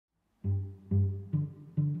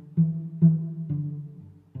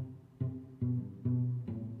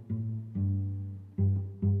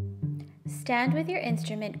Stand with your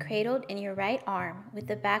instrument cradled in your right arm with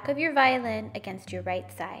the back of your violin against your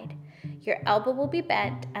right side. Your elbow will be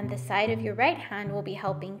bent and the side of your right hand will be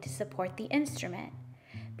helping to support the instrument.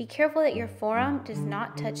 Be careful that your forearm does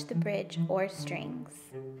not touch the bridge or strings.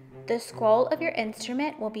 The scroll of your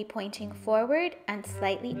instrument will be pointing forward and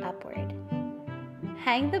slightly upward.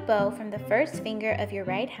 Hang the bow from the first finger of your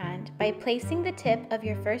right hand by placing the tip of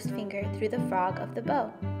your first finger through the frog of the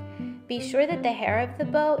bow. Be sure that the hair of the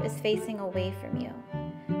bow is facing away from you.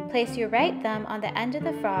 Place your right thumb on the end of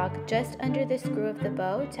the frog just under the screw of the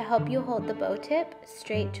bow to help you hold the bow tip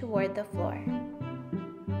straight toward the floor.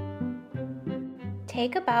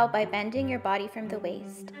 Take a bow by bending your body from the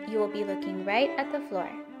waist. You will be looking right at the floor.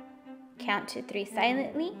 Count to 3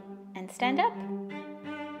 silently and stand up.